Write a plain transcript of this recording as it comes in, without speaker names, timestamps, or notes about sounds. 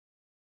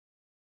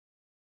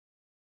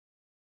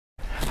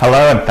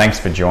Hello and thanks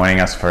for joining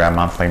us for our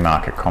monthly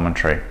market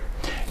commentary.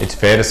 It's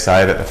fair to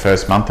say that the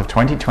first month of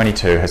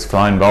 2022 has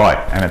flown by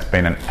and it's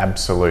been an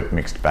absolute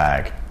mixed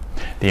bag.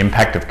 The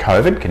impact of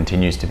COVID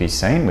continues to be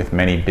seen with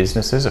many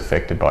businesses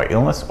affected by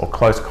illness or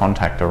close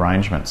contact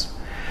arrangements.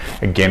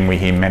 Again, we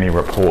hear many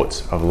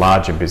reports of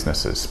larger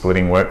businesses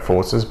splitting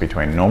workforces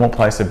between normal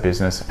place of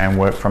business and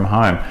work from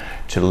home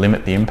to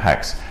limit the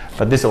impacts,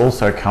 but this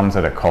also comes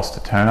at a cost to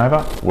turnover,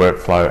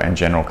 workflow and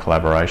general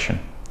collaboration.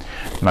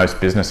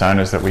 Most business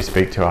owners that we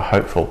speak to are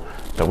hopeful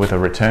that with a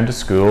return to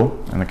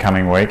school in the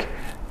coming week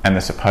and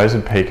the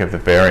supposed peak of the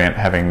variant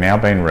having now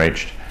been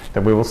reached,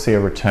 that we will see a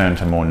return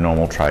to more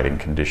normal trading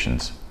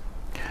conditions.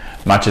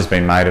 Much has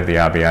been made of the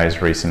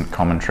RBA's recent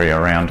commentary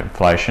around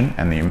inflation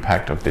and the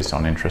impact of this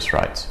on interest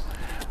rates.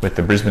 With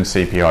the Brisbane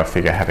CPI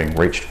figure having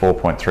reached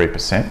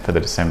 4.3% for the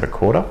December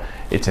quarter,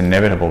 it's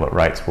inevitable that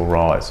rates will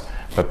rise,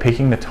 but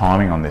picking the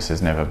timing on this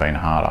has never been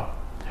harder.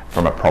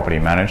 From a property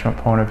management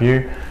point of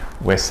view,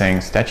 we're seeing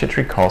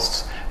statutory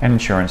costs and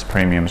insurance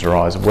premiums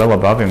rise well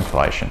above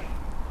inflation.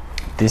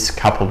 This,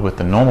 coupled with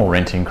the normal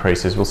rent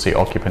increases, will see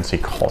occupancy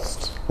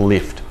costs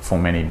lift for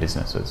many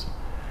businesses.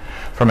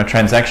 From a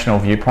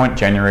transactional viewpoint,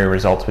 January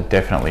results were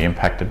definitely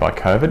impacted by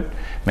COVID.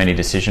 Many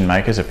decision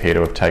makers appear to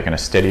have taken a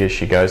steady as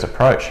she goes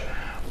approach,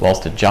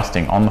 whilst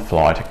adjusting on the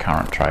fly to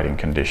current trading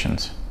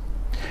conditions.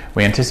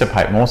 We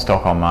anticipate more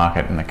stock on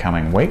market in the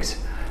coming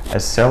weeks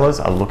as sellers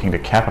are looking to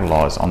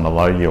capitalise on the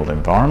low yield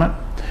environment,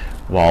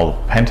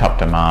 while pent-up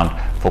demand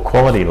for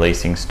quality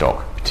leasing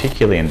stock,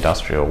 particularly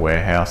industrial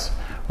warehouse,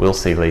 will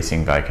see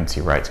leasing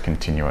vacancy rates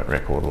continue at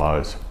record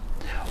lows.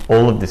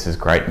 All of this is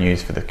great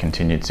news for the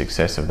continued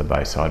success of the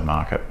Bayside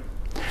market.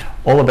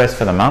 All the best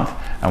for the month,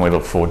 and we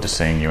look forward to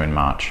seeing you in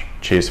March.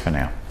 Cheers for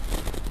now.